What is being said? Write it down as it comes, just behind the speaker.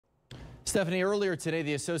Stephanie, earlier today,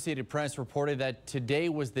 the Associated Press reported that today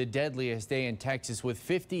was the deadliest day in Texas with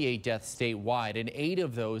 58 deaths statewide and 8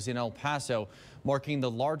 of those in El Paso, marking the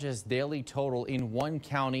largest daily total in one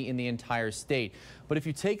county in the entire state. But if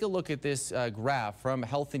you take a look at this graph from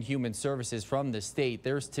Health and Human Services from the state,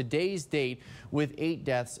 there's today's date with 8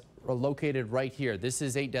 deaths located right here. This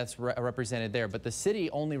is 8 deaths represented there, but the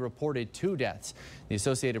city only reported 2 deaths. The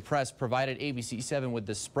Associated Press provided ABC7 with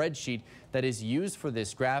the spreadsheet that is used for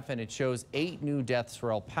this graph, and it shows 8 new deaths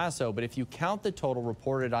for El Paso. But if you count the total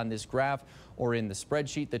reported on this graph or in the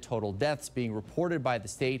spreadsheet, the total deaths being reported by the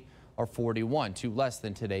state are 41, 2 less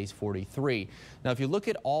than today's 43. Now, if you look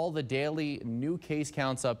at all the daily new case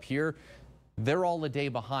counts up here, they're all a day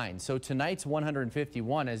behind. So tonight's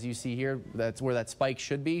 151, as you see here, that's where that spike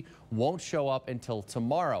should be, won't show up until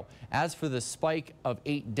tomorrow. As for the spike of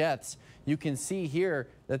 8 deaths, you can see here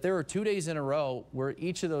that there are 2 days in a row where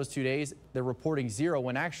each of those 2 days they're reporting 0,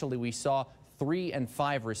 when actually we saw 3 and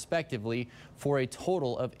 5 respectively, for a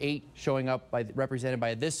total of 8 showing up represented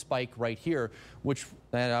by this spike right here, which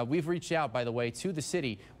we've reached out, by the way, to the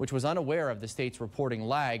city, which was unaware of the state's reporting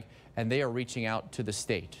lag, and they are reaching out to the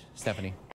state. Stephanie.